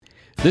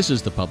This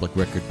is the Public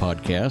Record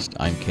Podcast.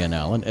 I'm Ken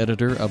Allen,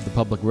 editor of the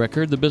Public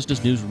Record, the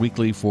business news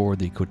weekly for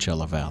the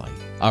Coachella Valley.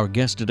 Our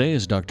guest today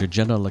is Dr.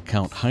 Jenna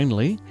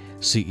LeComte-Hinely,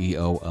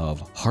 CEO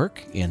of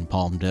HARC in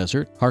Palm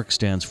Desert. HARC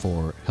stands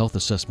for Health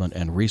Assessment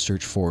and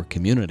Research for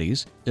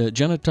Communities.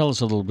 Jenna, tell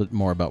us a little bit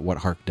more about what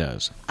HARC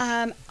does.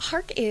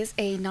 HARC is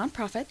a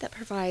nonprofit that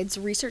provides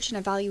research and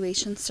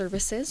evaluation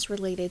services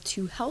related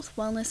to health,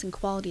 wellness, and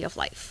quality of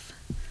life.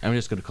 I'm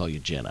just going to call you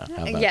Jenna.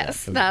 How about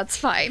yes, that? That's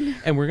fine.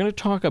 And we're going to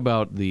talk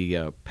about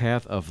the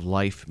Path of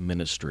Life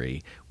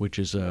Ministry, which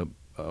is a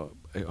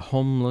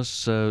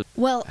homeless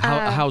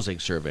housing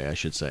survey, I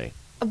should say.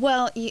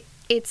 Well,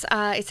 it's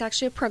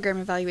actually a program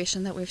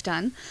evaluation that we've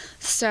done.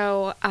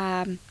 So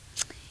Path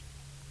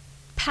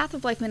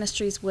of Life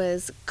Ministries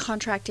was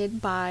contracted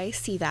by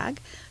CVAG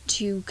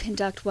to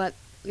conduct what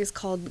is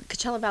called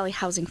Coachella Valley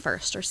Housing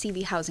First, or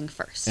CV Housing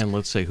First. And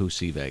let's say who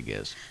CVAG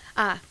is.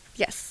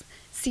 Yes.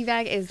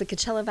 CVAG is the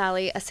Coachella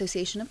Valley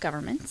Association of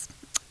Governments.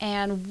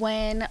 And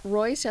when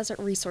Roy's Desert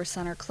Resource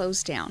Center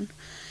closed down,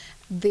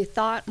 the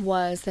thought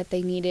was that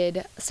they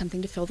needed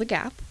something to fill the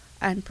gap,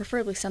 and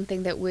preferably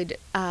something that would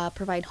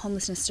provide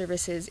homelessness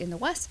services in the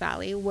West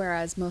Valley,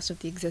 whereas most of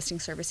the existing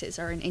services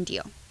are in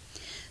Indio.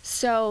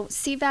 So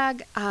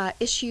CVAG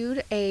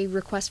issued a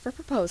request for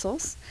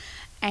proposals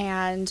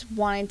and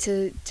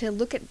wanted to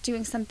look at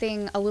doing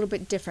something a little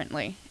bit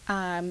differently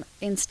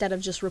instead of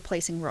just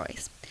replacing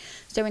Roy's.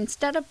 So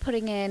instead of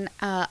putting in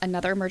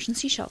another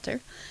emergency shelter,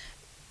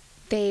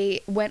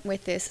 they went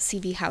with this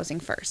CV Housing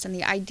First. And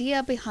the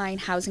idea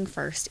behind Housing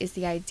First is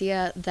the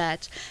idea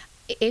that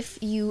if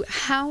you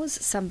house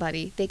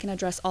somebody, they can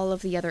address all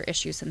of the other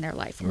issues in their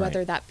life, right.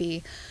 Whether that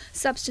be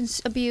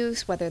substance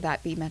abuse, whether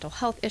that be mental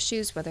health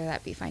issues, whether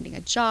that be finding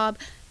a job.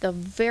 The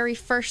very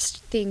first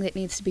thing that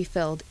needs to be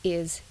filled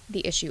is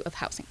the issue of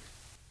housing.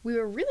 We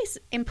were really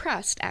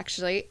impressed,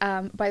 actually,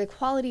 by the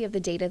quality of the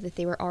data that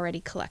they were already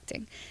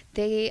collecting.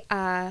 They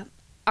are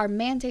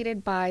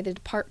mandated by the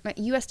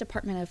U.S.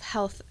 Department of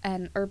Health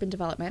and Urban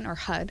Development, or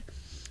HUD,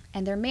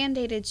 and they're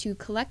mandated to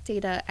collect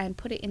data and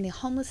put it in the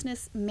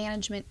Homelessness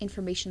Management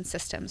Information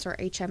Systems, or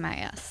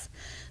HMIS.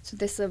 So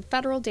this is a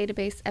federal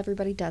database,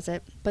 everybody does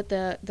it, but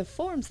the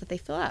forms that they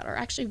fill out are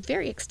actually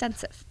very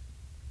extensive.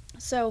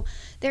 So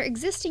their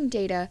existing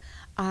data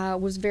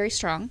was very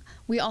strong.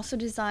 We also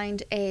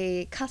designed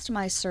a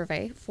customized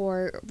survey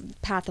for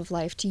Path of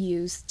Life to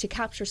use to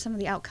capture some of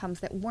the outcomes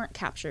that weren't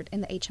captured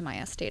in the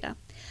HMIS data.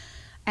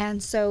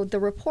 And so the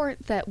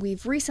report that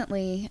we've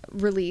recently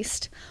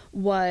released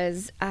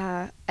was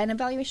an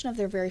evaluation of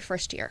their very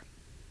first year.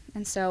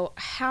 And so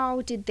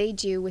how did they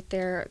do with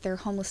their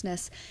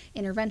homelessness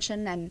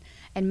intervention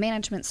and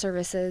management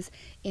services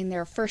in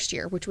their first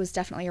year, which was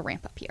definitely a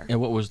ramp-up year. And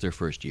what was their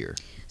first year?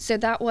 So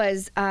that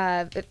was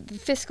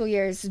fiscal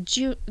years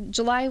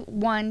July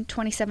 1,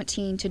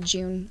 2017 to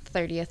June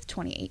 30th,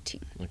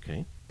 2018.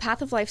 Okay.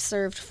 Path of Life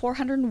served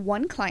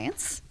 401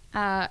 clients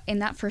in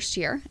that first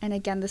year. And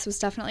again, this was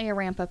definitely a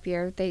ramp-up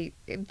year. They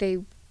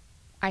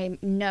I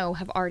know,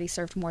 have already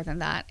served more than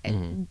that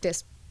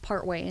this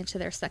partway into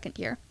their second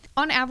year.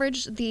 On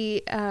average,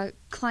 the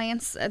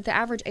clients, the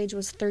average age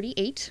was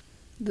 38.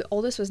 The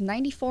oldest was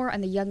 94,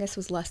 and the youngest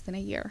was less than a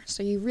year.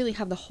 So you really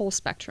have the whole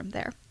spectrum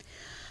there.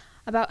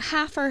 About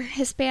half are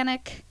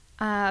Hispanic,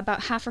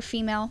 about half are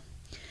female,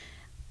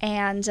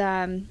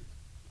 and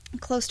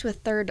close to a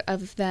third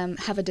of them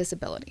have a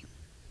disability.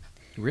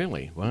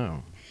 Really?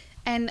 Wow.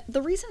 And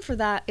the reason for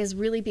that is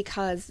really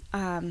because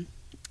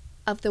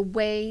of the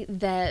way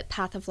that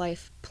Path of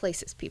Life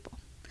places people.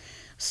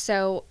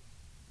 So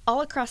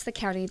all across the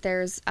county,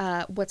 there's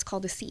what's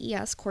called a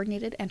CES,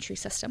 Coordinated Entry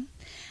System.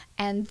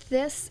 And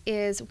this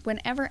is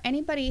whenever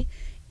anybody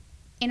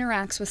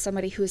interacts with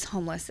somebody who is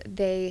homeless,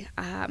 they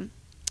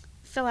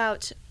fill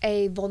out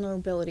a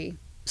vulnerability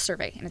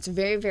survey, and it's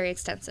very, very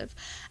extensive.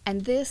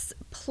 And this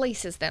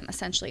places them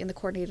essentially in the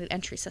Coordinated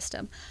Entry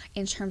System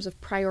in terms of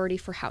priority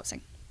for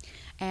housing.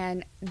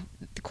 And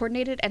the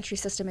Coordinated Entry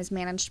System is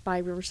managed by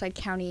Riverside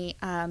County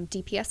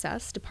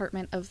DPSS,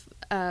 Department of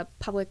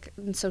Public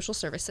and Social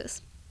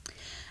Services.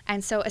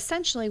 And so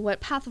essentially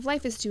what Path of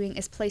Life is doing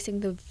is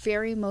placing the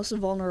very most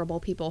vulnerable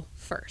people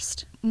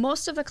first.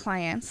 Most of the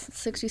clients,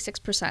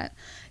 66%,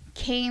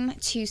 came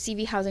to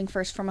CV Housing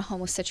First from a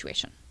homeless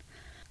situation.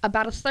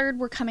 About a third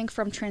were coming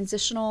from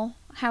transitional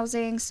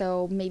housing,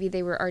 so maybe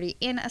they were already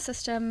in a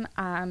system,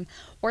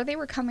 or they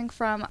were coming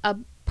from a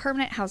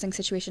permanent housing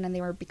situation and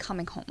they were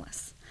becoming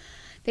homeless.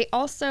 They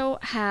also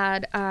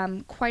had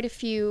quite a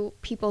few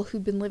people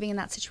who've been living in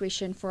that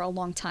situation for a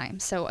long time.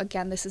 So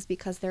again, this is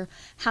because they're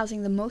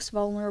housing the most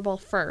vulnerable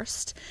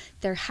first.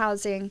 They're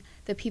housing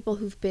the people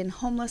who've been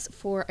homeless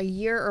for a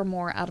year or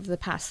more out of the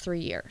past 3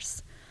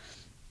 years.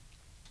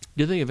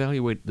 Do they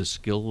evaluate the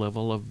skill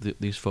level of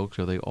these folks?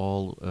 Are they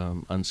all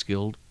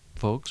unskilled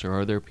folks, or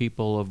are there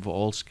people of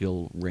all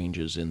skill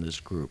ranges in this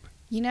group?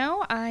 You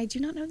know, I do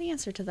not know the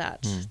answer to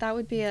that. That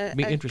would be a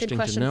good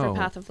question for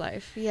Path of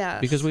Life. Yeah,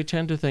 because we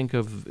tend to think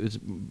of,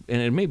 and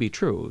it may be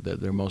true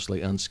that they're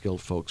mostly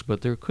unskilled folks,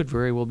 but there could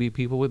very well be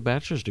people with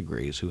bachelor's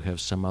degrees who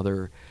have some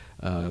other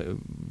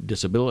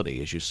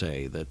disability, as you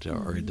say, that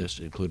are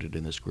included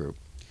in this group.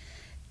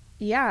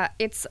 Yeah,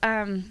 it's,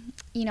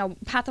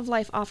 Path of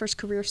Life offers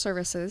career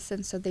services,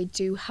 and so they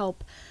do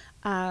help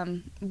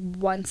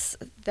once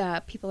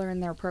the people are in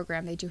their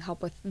program, they do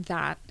help with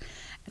that.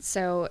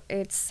 So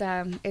it's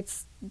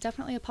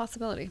definitely a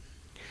possibility.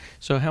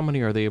 So how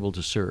many are they able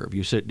to serve?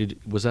 You said,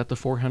 was that the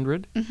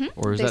 400? Mm-hmm.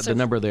 Or is that the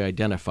number they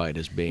identified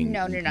as being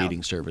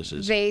needing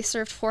services? They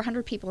served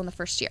 400 people in the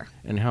first year.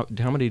 And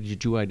how many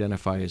did you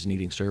identify as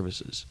needing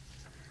services?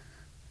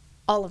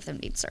 All of them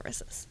need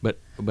services. But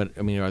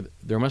I mean,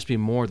 there must be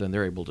more than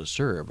they're able to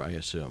serve, I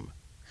assume.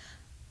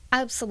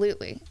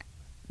 Absolutely.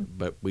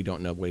 But we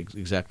don't know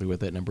exactly what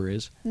that number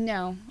is?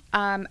 No.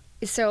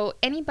 So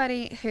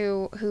anybody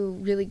who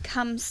really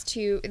comes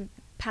to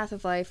Path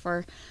of Life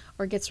or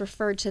gets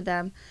referred to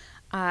them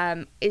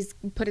is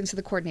put into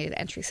the coordinated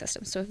entry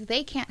system. So if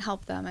they can't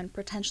help them and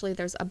potentially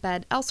there's a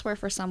bed elsewhere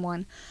for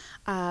someone,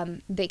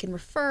 they can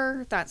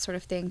refer, that sort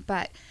of thing.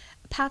 But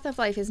Path of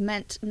Life is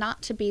meant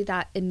not to be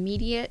that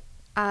immediate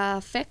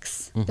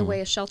fix, the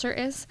way a shelter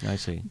is. I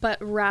see. But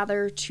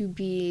rather to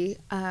be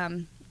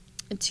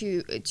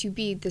to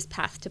be this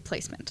path to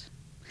placement.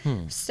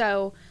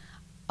 So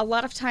a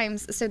lot of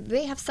times, so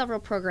they have several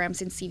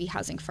programs in CV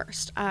housing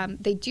first.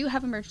 They do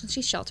have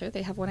emergency shelter.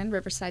 They have one in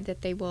Riverside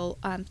that they will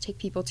take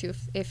people to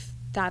if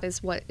that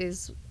is what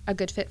is a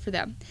good fit for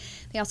them.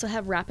 They also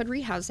have rapid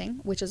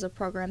rehousing, which is a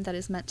program that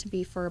is meant to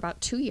be for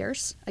about 2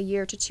 years, a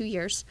year to 2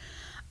 years,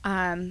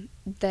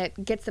 that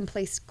gets them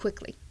placed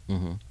quickly.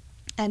 Mm-hmm.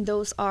 And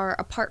those are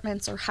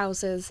apartments or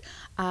houses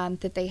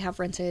that they have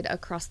rented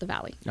across the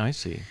valley. I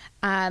see.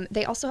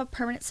 They also have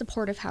permanent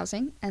supportive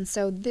housing. And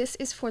so this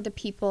is for the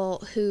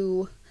people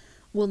who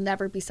will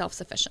never be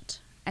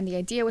self-sufficient. And the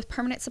idea with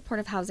permanent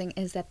supportive housing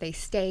is that they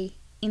stay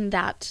in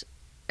that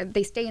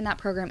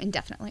program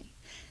indefinitely.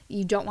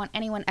 You don't want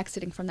anyone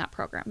exiting from that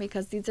program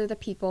because these are the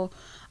people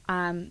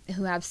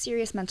who have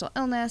serious mental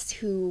illness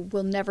who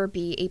will never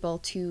be able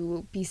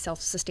to be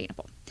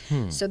self-sustainable.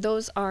 So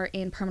those are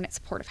in permanent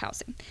supportive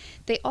housing.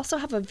 They also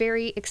have a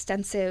very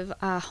extensive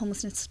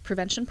homelessness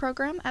prevention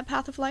program at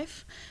Path of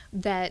Life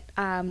that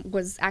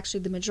was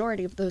actually the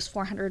majority of those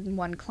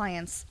 401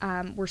 clients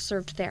were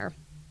served there.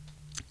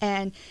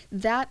 And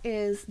that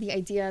is the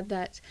idea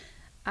that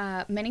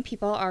many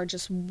people are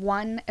just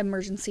one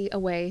emergency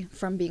away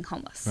from being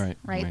homeless,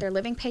 right? They're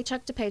living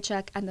paycheck to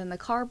paycheck, and then the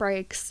car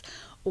breaks,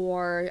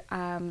 or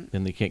and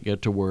they can't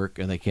get to work,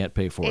 and they can't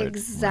pay for it.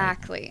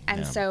 Exactly.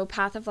 And so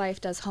Path of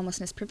Life does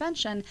homelessness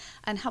prevention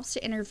and helps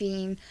to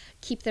intervene,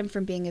 keep them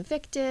from being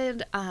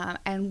evicted,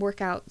 and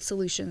work out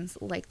solutions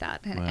like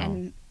that.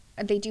 And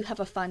they do have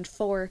a fund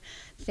for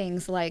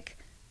things like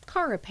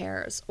car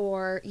repairs,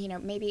 or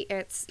maybe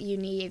it's you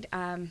need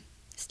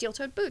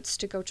steel-toed boots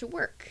to go to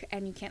work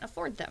and you can't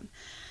afford them,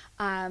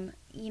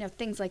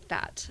 things like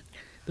that.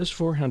 This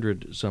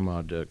 400 some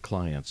odd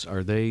clients,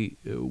 are they,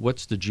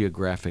 what's the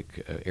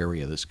geographic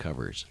area this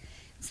covers?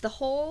 It's the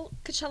whole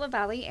Coachella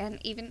Valley and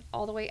even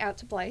all the way out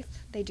to Blythe.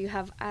 They do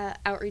have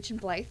outreach in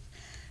Blythe.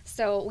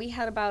 So we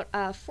had about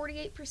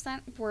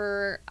 48%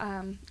 were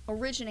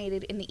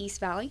originated in the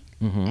East Valley,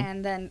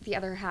 and then the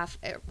other half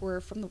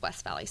were from the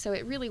West Valley. So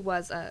it really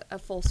was a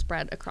full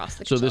spread across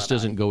the Coachella So this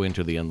doesn't Valley. Go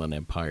into the Inland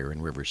Empire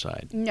and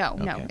Riverside? No.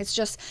 It's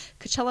just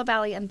Coachella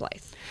Valley and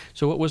Blythe.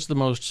 So what was the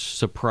most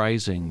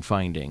surprising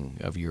finding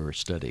of your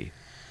study?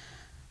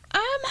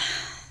 I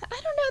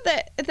don't know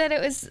that it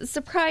was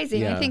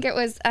surprising. Yeah. I think it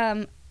was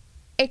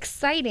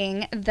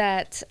exciting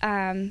that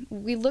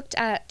we looked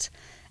at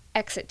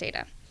exit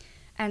data.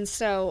 And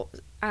so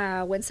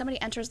when somebody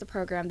enters the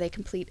program, they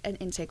complete an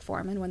intake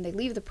form. And when they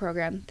leave the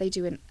program, they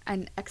do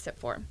an exit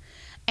form.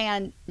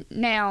 And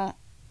now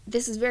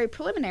this is very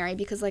preliminary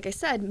because, like I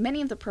said,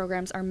 many of the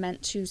programs are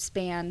meant to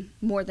span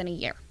more than a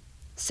year.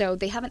 So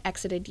they haven't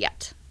exited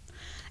yet.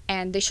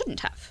 And they shouldn't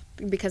have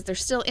because they're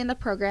still in the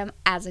program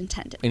as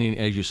intended. And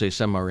as you say,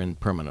 some are in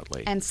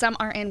permanently. And some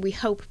are in, we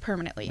hope,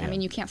 permanently. Yeah. I mean,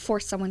 you can't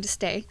force someone to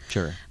stay.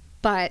 Sure.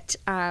 But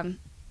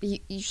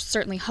you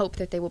certainly hope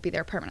that they will be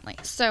there permanently.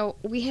 So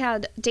we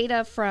had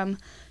data from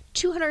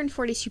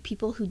 242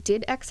 people who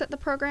did exit the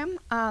program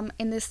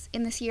in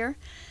this year,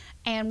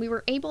 and we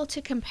were able to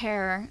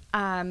compare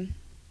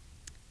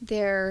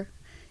their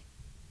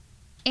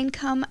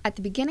income at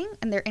the beginning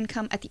and their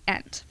income at the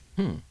end.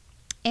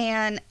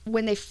 And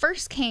when they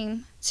first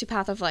came to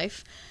Path of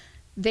Life,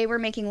 they were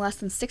making less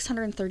than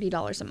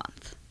 $630 a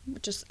month,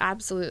 which is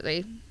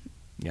absolutely...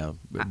 Yeah,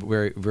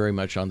 very, very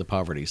much on the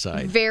poverty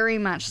side. Very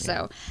much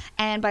so.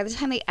 And by the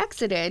time they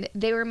exited,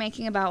 they were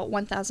making about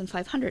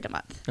 $1,500 a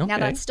month. Okay. Now,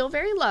 that's still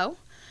very low.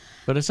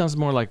 But it sounds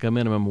more like a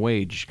minimum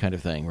wage kind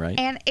of thing, right?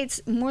 And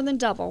it's more than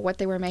double what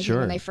they were making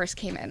when they first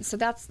came in. So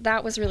that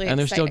was really exciting. And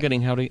they're still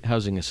getting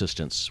housing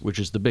assistance, which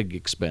is the big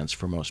expense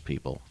for most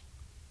people.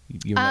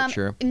 You're not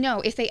sure?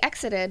 No, if they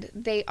exited,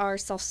 they are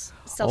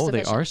self-sufficient. Oh,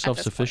 they are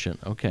self-sufficient.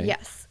 Okay.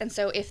 Yes. And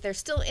so if they're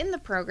still in the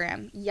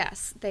program,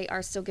 yes, they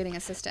are still getting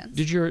assistance.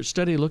 Did your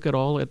study look at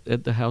all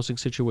at the housing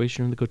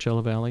situation in the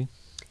Coachella Valley?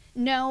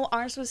 No,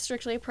 ours was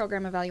strictly a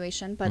program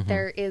evaluation, but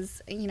there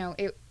is,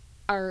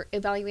 our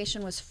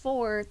evaluation was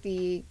for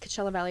the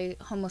Coachella Valley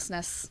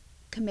Homelessness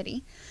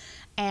Committee,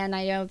 and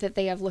I know that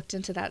they have looked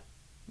into that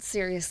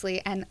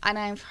seriously, and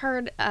I've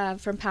heard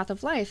from Path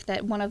of Life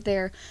that one of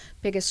their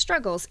biggest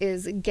struggles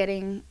is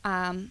getting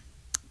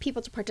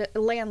people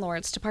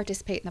landlords to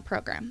participate in the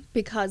program,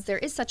 because there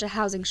is such a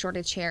housing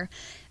shortage here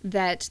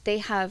that they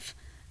have,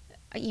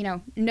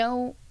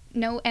 no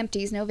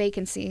empties, no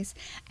vacancies,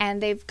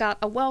 and they've got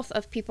a wealth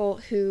of people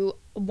who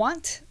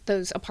want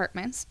those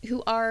apartments,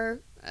 who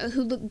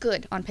look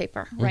good on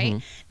paper, right?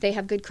 Mm-hmm. They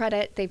have good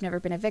credit, they've never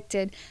been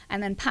evicted,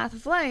 and then Path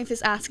of Life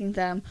is asking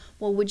them,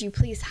 well, would you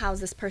please house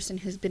this person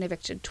who's been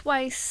evicted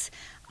twice?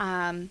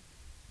 And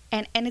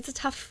it's a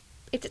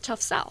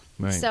tough sell.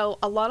 Right. So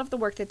a lot of the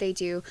work that they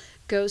do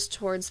goes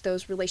towards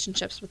those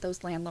relationships with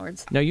those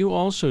landlords. Now, you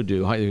also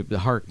do, the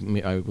HARC,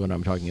 what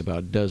I'm talking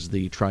about, does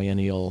the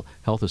triennial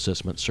health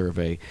assessment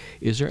survey.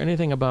 Is there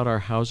anything about our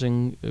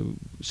housing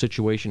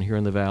situation here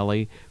in the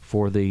Valley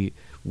for the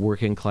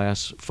working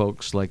class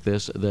folks like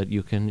this that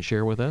you can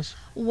share with us?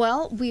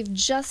 Well, we've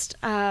just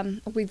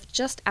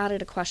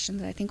added a question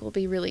that I think will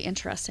be really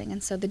interesting,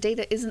 and so the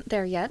data isn't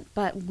there yet,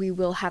 but we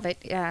will have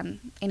it in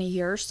a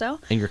year or so.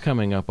 And you're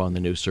coming up on the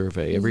new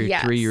survey. Every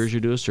 3 years you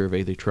do a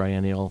survey, the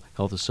Triennial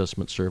Health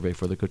Assessment Survey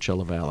for the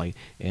Coachella Valley,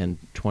 and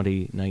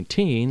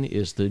 2019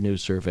 is the new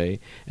survey,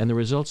 and the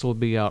results will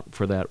be out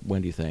for that,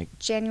 when do you think?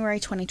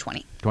 January 2020.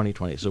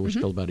 2020, so we're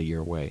still about a year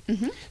away.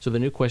 Mm-hmm. So the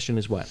new question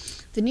is what?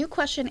 The new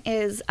question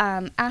is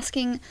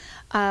asking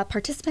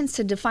participants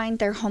to define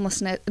their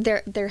homelessness,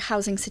 their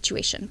housing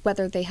situation,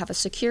 whether they have a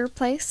secure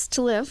place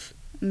to live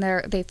and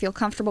they feel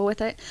comfortable with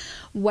it,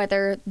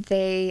 whether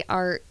they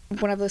are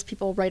one of those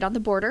people right on the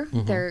border,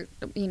 mm-hmm. they're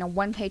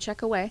one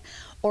paycheck away,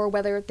 or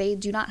whether they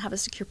do not have a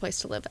secure place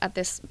to live at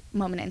this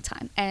moment in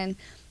time. And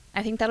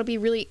I think that'll be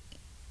really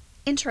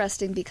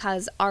interesting,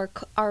 because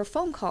our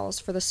phone calls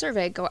for the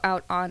survey go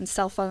out on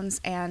cell phones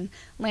and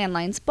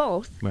landlines,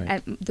 both. Right.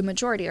 And the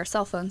majority are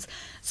cell phones.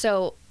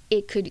 So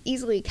it could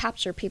easily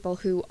capture people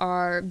who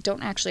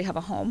don't actually have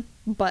a home,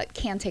 but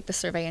can take the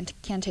survey and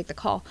can take the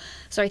call.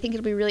 So I think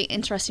it'll be really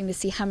interesting to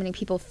see how many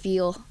people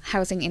feel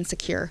housing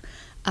insecure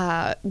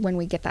when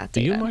we get that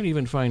data. You might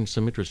even find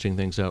some interesting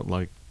things out,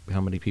 like how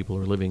many people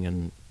are living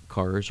in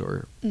cars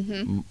or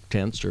mm-hmm.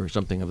 tents or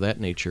something of that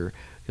nature,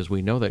 because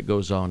we know that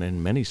goes on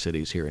in many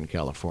cities here in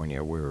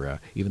California, where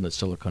even the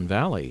Silicon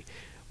Valley,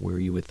 where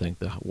you would think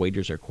the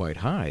wages are quite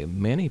high,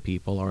 many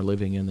people are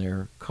living in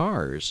their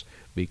cars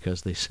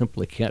because they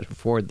simply can't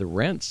afford the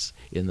rents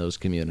in those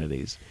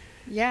communities.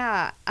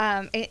 Yeah,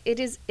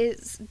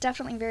 it's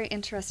definitely very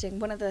interesting.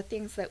 One of the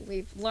things that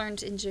we've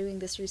learned in doing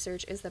this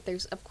research is that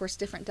there's, of course,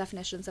 different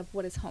definitions of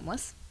what is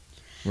homeless.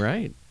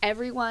 Right.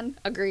 Everyone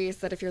agrees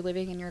that if you're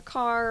living in your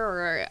car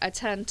or a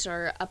tent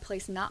or a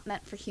place not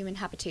meant for human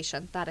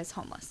habitation, that is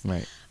homeless.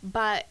 Right.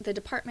 But the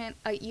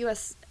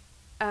U.S.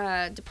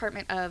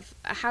 Department of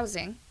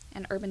Housing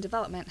and Urban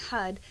Development,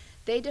 HUD,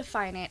 they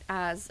define it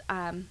as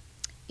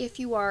if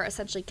you are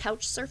essentially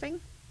couch surfing,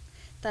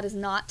 that is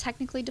not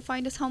technically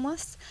defined as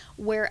homeless,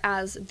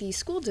 whereas the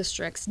school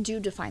districts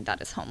do define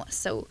that as homeless.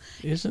 So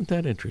isn't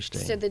that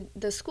interesting? So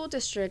the school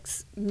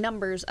districts'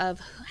 numbers of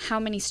how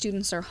many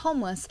students are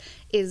homeless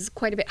is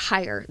quite a bit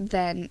higher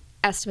than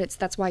estimates.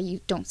 That's why you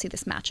don't see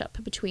this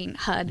matchup between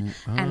HUD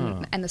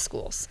and the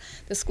schools.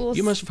 The schools.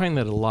 You must find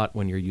that a lot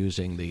when you're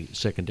using the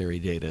secondary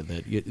data,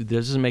 that it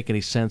doesn't make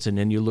any sense, and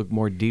then you look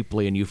more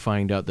deeply and you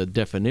find out the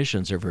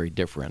definitions are very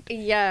different.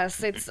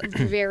 Yes, it's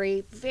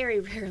very,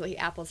 very rarely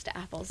apples to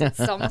apples. It's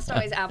almost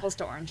always apples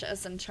to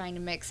oranges, and trying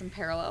to make some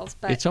parallels.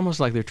 But it's almost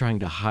like they're trying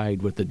to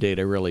hide what the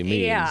data really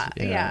means.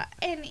 Yeah.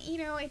 And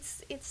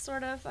it's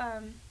sort of.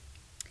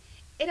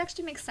 It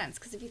actually makes sense,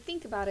 because if you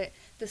think about it,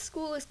 the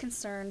school is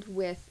concerned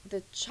with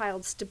the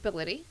child's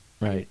stability,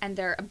 right, and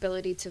their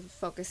ability to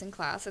focus in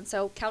class. And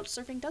so couch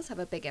surfing does have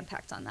a big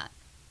impact on that.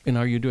 And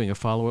are you doing a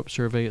follow-up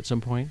survey at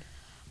some point?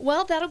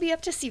 Well, that'll be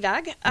up to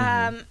CVAG.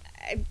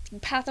 Mm-hmm.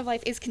 Path of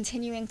Life is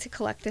continuing to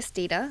collect this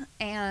data,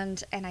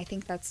 and I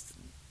think that's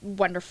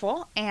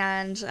wonderful.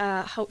 And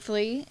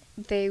hopefully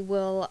they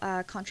will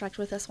contract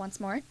with us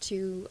once more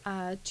to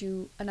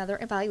do another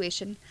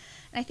evaluation.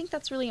 And I think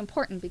that's really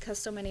important, because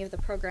so many of the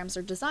programs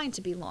are designed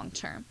to be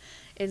long-term,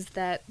 is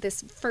that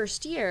this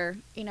first year,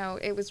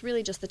 it was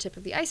really just the tip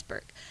of the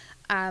iceberg.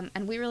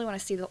 And we really want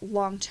to see the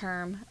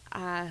long-term,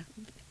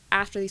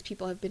 after these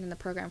people have been in the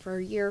program for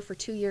a year, for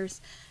 2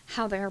 years,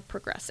 how they are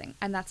progressing.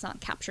 And that's not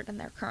captured in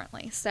there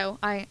currently. So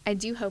I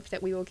do hope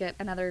that we will get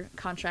another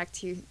contract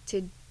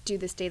to do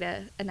this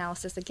data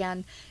analysis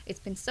again. It's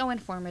been so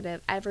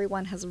informative.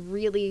 Everyone has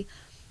really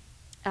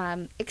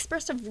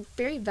expressed a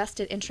very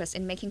vested interest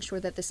in making sure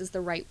that this is the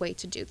right way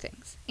to do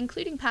things,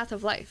 including Path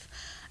of Life.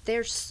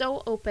 They're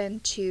so open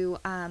to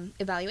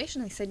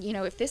evaluation. They said,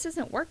 if this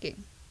isn't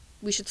working,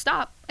 we should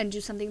stop and do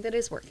something that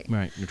is working.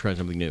 Right, and try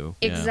something new.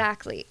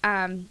 Exactly.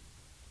 Yeah.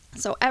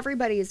 So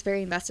everybody is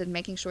very invested in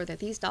making sure that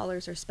these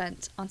dollars are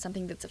spent on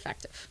something that's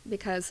effective,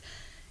 because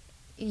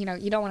you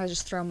don't want to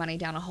just throw money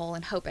down a hole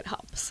and hope it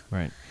helps.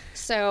 Right.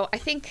 So I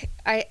think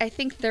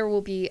there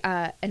will be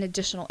an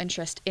additional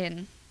interest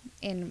in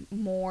in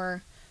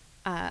more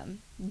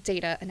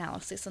data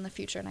analysis in the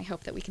future, and I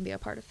hope that we can be a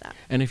part of that.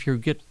 And if you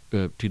get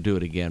to do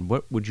it again,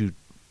 what would you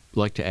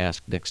like to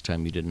ask next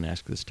time you didn't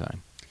ask this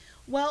time?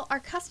 Well, our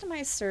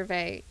customized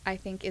survey, I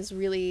think, is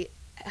really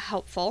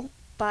helpful,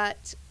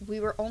 but we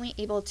were only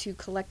able to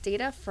collect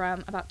data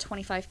from about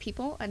 25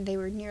 people, and they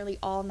were nearly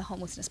all in the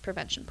homelessness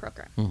prevention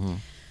program. Mm-hmm.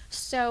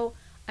 So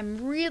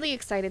I'm really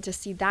excited to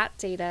see that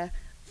data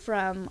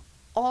from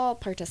all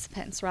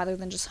participants rather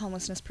than just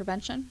homelessness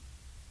prevention.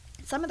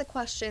 Some of the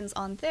questions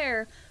on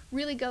there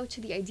really go to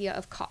the idea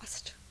of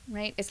cost,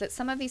 right? Is that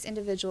some of these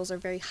individuals are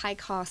very high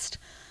cost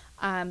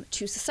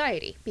to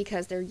society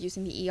because they're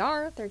using the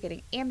ER, they're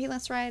getting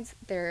ambulance rides,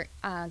 they're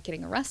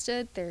getting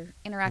arrested, their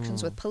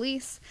interactions with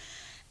police.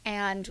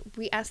 And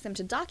we ask them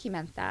to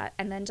document that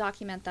and then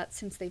document that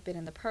since they've been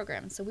in the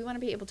program. So we want to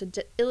be able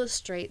to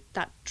illustrate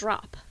that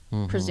drop,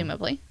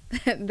 presumably,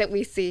 that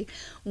we see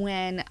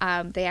when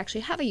they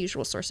actually have a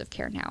usual source of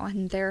care now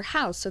and they're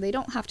housed so they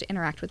don't have to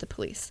interact with the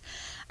police.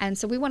 And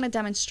so we want to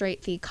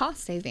demonstrate the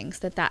cost savings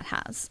that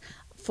has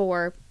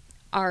for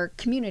our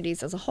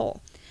communities as a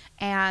whole.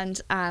 And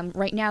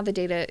right now the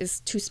data is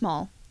too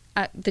small.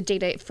 The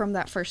data from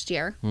that first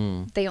year,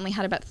 they only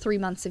had about 3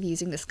 months of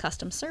using this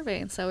custom survey,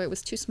 and so it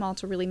was too small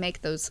to really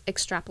make those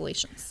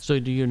extrapolations. So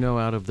do you know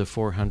out of the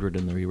 400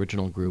 in the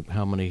original group,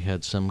 how many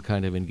had some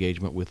kind of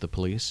engagement with the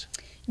police?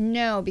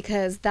 No,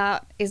 because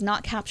that is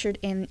not captured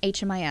in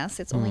HMIS.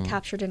 It's only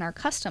captured in our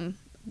custom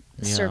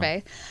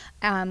survey,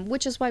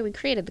 which is why we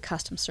created the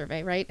custom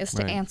survey, right, is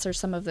to answer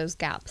some of those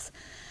gaps.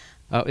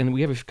 And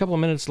we have a couple of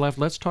minutes left.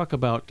 Let's talk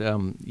about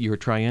your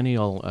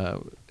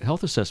triennial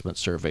health assessment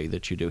survey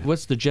that you do.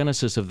 What's the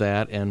genesis of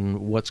that and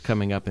what's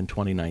coming up in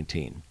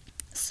 2019?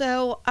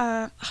 So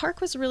HARC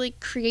was really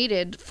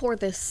created for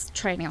this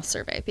triennial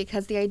survey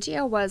because the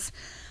idea was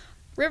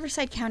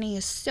Riverside County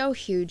is so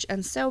huge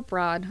and so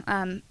broad.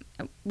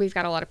 We've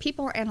got a lot of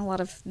people and a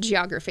lot of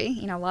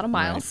geography, a lot of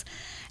miles.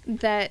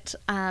 That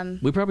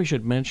we probably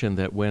should mention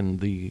that when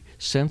the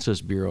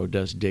Census Bureau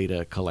does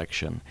data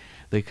collection,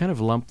 they kind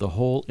of lump the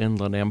whole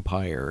Inland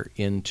Empire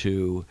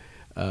into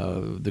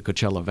the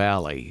Coachella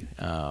Valley,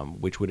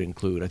 which would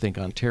include, I think,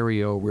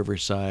 Ontario,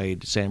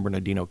 Riverside, San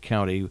Bernardino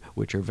County,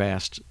 which are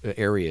vast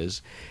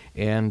areas.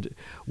 And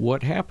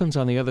what happens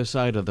on the other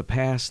side of the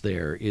pass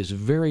there is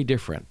very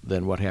different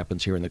than what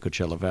happens here in the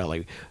Coachella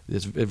Valley.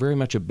 There's very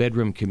much a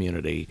bedroom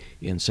community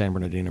in San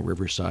Bernardino,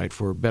 Riverside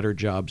for better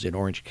jobs in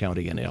Orange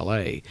County and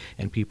L.A.,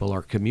 and people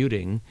are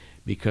commuting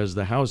because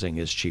the housing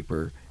is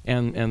cheaper,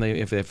 and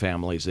if they have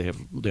families, they have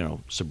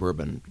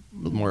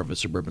more of a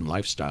suburban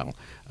lifestyle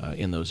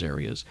in those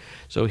areas.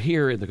 So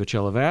here in the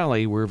Coachella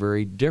Valley, we're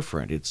very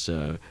different. It's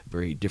a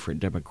very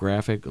different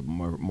demographic,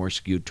 more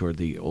skewed toward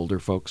the older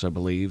folks, I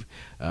believe.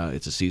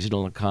 It's a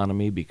seasonal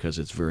economy because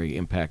it's very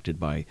impacted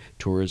by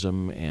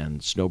tourism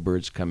and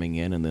snowbirds coming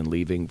in and then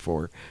leaving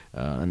for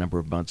a number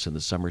of months in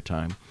the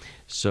summertime.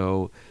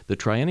 So the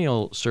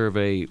triennial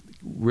survey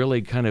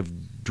really kind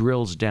of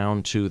drills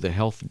down to the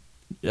health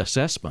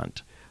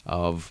assessment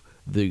of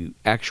the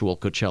actual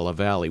Coachella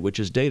Valley, which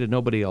is data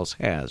nobody else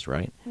has,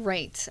 right?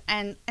 Right.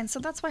 And so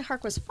that's why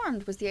HARC was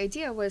formed, was the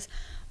idea was,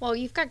 well,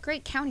 you've got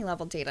great county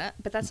level data,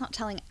 but that's not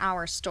telling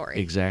our story.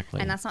 Exactly.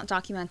 And that's not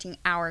documenting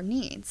our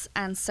needs.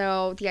 And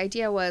so the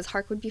idea was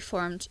HARC would be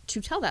formed to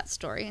tell that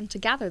story and to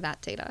gather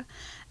that data.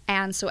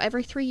 And so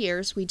every 3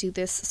 years we do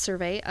this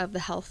survey of the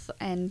health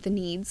and the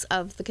needs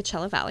of the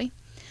Coachella Valley.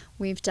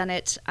 We've done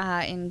it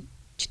in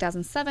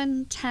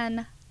 2007,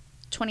 10,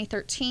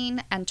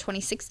 2013 and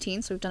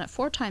 2016, so we've done it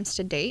 4 times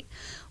to date.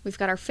 We've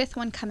got our 5th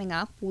one coming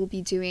up. We'll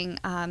be doing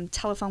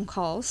telephone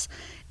calls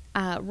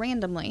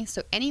randomly,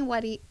 so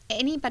anybody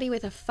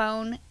with a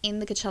phone in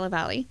the Coachella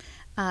Valley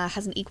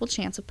has an equal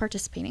chance of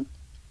participating.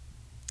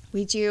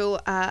 We do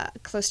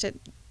close to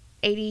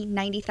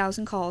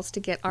 90,000 calls to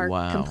get our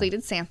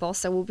completed sample,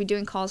 so we'll be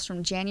doing calls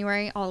from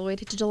January all the way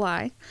to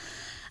July,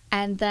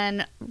 and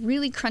then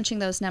really crunching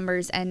those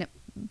numbers and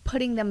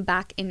putting them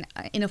back in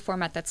a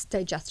format that's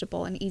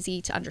digestible and easy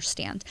to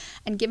understand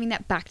and giving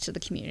that back to the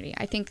community.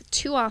 I think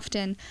too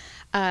often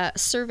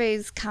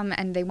surveys come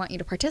and they want you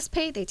to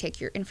participate, they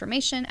take your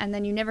information, and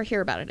then you never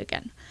hear about it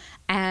again.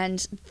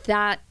 And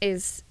that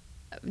is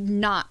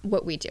not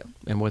what we do.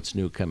 And what's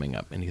new coming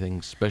up?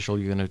 Anything special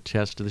you're going to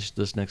test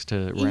this next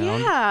round?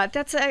 Yeah,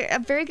 that's a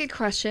very good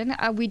question.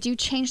 We do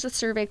change the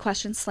survey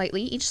questions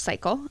slightly each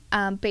cycle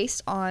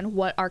based on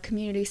what our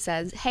community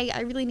says. Hey,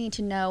 I really need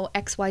to know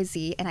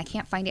XYZ and I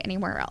can't find it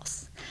anywhere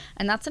else.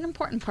 And that's an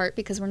important part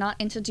because we're not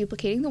into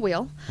duplicating the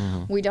wheel.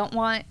 Mm-hmm. We don't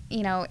want,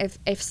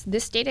 if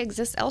this data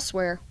exists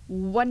elsewhere,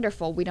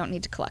 wonderful, we don't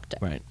need to collect it.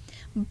 Right.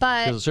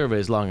 But because the survey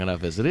is long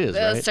enough as it is,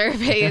 right? The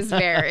survey is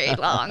very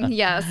long,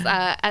 yes.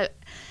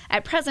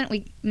 At present,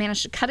 we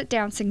managed to cut it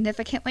down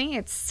significantly.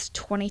 It's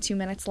 22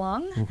 minutes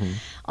long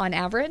on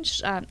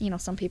average.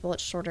 Some people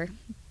it's shorter.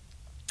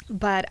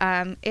 But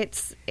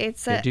it's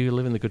do you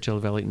live in the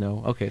Coachella Valley?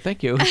 No? Okay,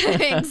 thank you.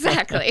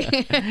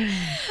 Exactly.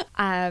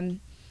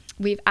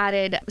 We've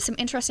added some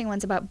interesting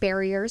ones about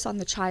barriers on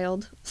the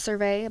child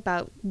survey,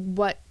 about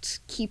what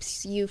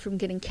keeps you from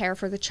getting care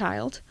for the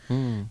child,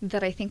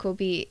 that I think will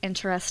be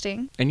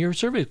interesting. And your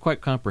survey is quite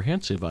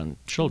comprehensive on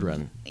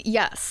children.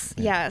 Yes.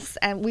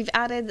 And we've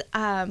added,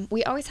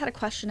 we always had a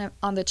question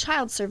on the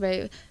child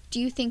survey,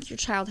 do you think your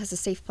child has a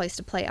safe place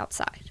to play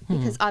outside?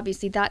 Because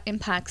obviously that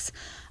impacts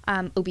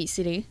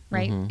obesity,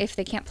 right? If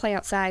they can't play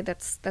outside,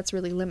 that's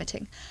really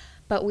limiting.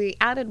 But we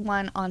added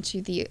one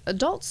onto the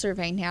adult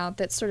survey now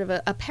that's sort of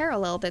a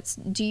parallel. That's,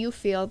 do you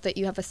feel that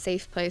you have a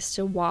safe place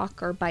to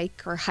walk or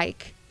bike or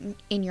hike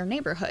in your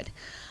neighborhood?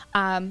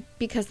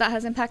 Because that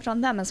has impact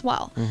on them as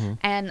well.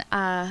 And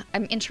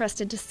I'm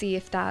interested to see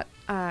if that,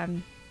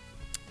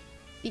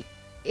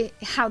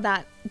 how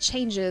that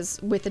changes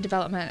with the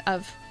development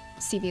of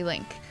CV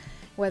Link,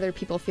 whether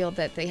people feel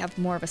that they have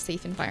more of a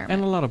safe environment.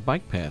 And a lot of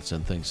bike paths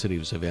and things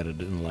cities have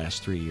added in the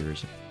last 3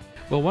 years.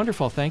 Well,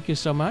 wonderful. Thank you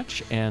so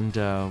much. And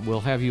we'll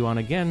have you on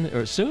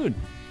again soon.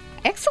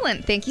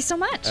 Excellent. Thank you so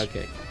much.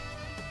 Okay.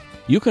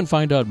 You can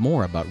find out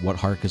more about what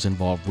HARC is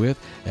involved with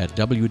at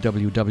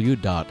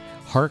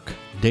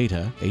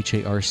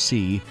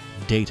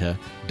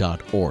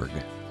www.harcdata.org.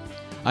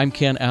 I'm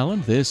Ken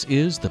Allen. This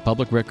is the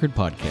Public Record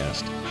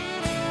Podcast.